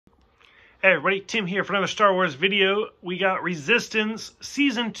Hey everybody, Tim here for another Star Wars video. We got Resistance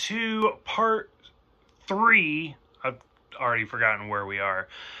Season 2, Part 3. I've already forgotten where we are.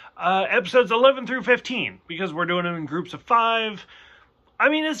 Episodes 11 through 15, because we're doing them in groups of 5. I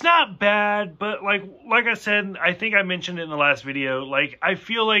mean, it's not bad, but like I said, I think I mentioned it in the last video, like, I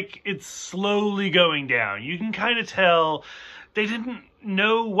feel like it's slowly going down. You can kind of tell they didn't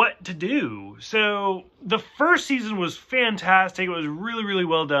know what to do. So the first season was fantastic. It was really, really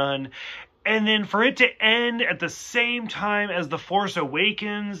well done. And then for it to end at the same time as The Force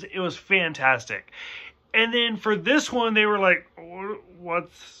Awakens, it was fantastic. And then for this one, they were like,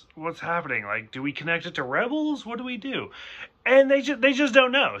 what's happening? Like, do we connect it to Rebels? What do we do? And they just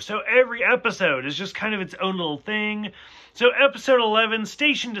don't know. So every episode is just kind of its own little thing. So episode 11,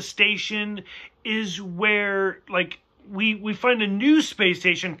 Station to Station, is where, like, we find a new space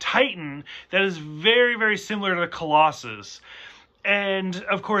station, Titan, that is very, very similar to the Colossus. And,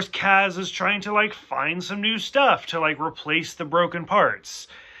 of course, Kaz is trying to, like, find some new stuff to, like, replace the broken parts.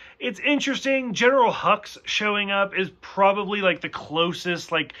 It's interesting. General Hux showing up is probably, like, the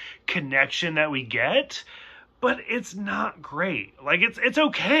closest, like, connection that we get. But it's not great. Like, it's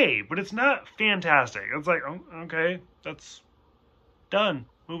okay, but it's not fantastic. It's like, oh, okay, that's done.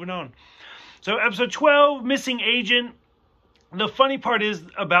 Moving on. So, episode 12, Missing Agent. The funny part is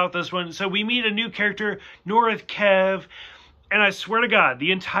about this one, so we meet a new character, Norith Kev. And I swear to God,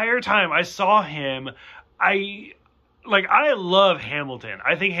 the entire time I saw him, I love Hamilton.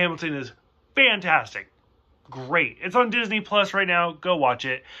 I think Hamilton is fantastic. Great. It's on Disney Plus right now. Go watch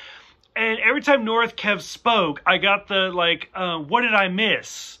it. And every time North Kev spoke, I got the, like, What Did I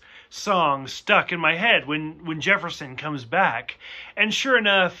Miss song stuck in my head when Jefferson comes back. And sure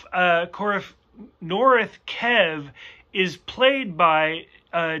enough, North Kev is played by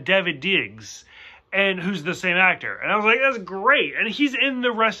David Diggs, and who's the same actor. And I was like, that's great. And he's in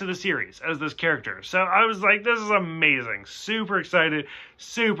the rest of the series as this character. So I was like, this is amazing. Super excited.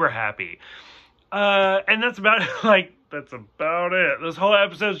 Super happy. And that's about it. This whole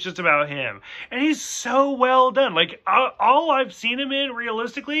episode is just about him. And he's so well done. Like, all I've seen him in,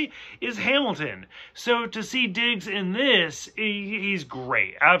 realistically, is Hamilton. So to see Diggs in this, he's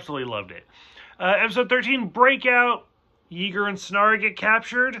great. Absolutely loved it. Episode 13, Breakout. Yeager and Snar get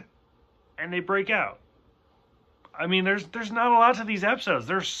captured, and they break out. I mean, there's not a lot to these episodes.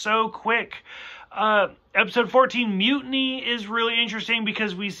 They're so quick. Episode 14, Mutiny, is really interesting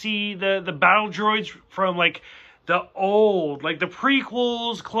because we see the battle droids from, like, the old, like, the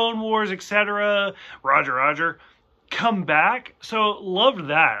prequels, Clone Wars, etc. Roger, come back. So, loved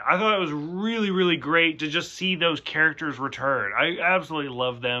that. I thought it was really, really great to just see those characters return. I absolutely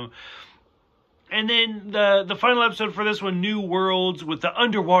love them. And then the final episode for this one, New Worlds, with the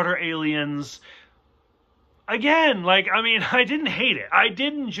underwater aliens. Again, like, I mean, I didn't hate it. I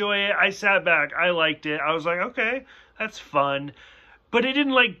did enjoy it. I sat back. I liked it. I was like, okay, that's fun. But it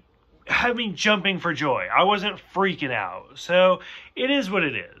didn't, like, have me jumping for joy. I wasn't freaking out. So it is what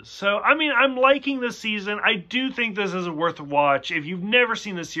it is. So, I mean, I'm liking this season. I do think this is worth a watch. If you've never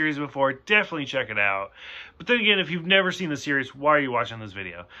seen the series before, definitely check it out. But then again, if you've never seen the series, why are you watching this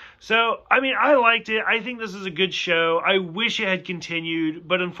video? So, I mean, I liked it. I think this is a good show. I wish it had continued.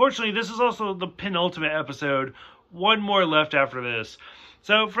 But unfortunately, this is also the penultimate episode. One more left after this.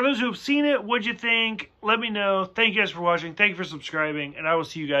 So, for those who have seen it, what'd you think? Let me know. Thank you guys for watching. Thank you for subscribing. And I will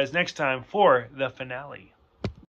see you guys next time for the finale.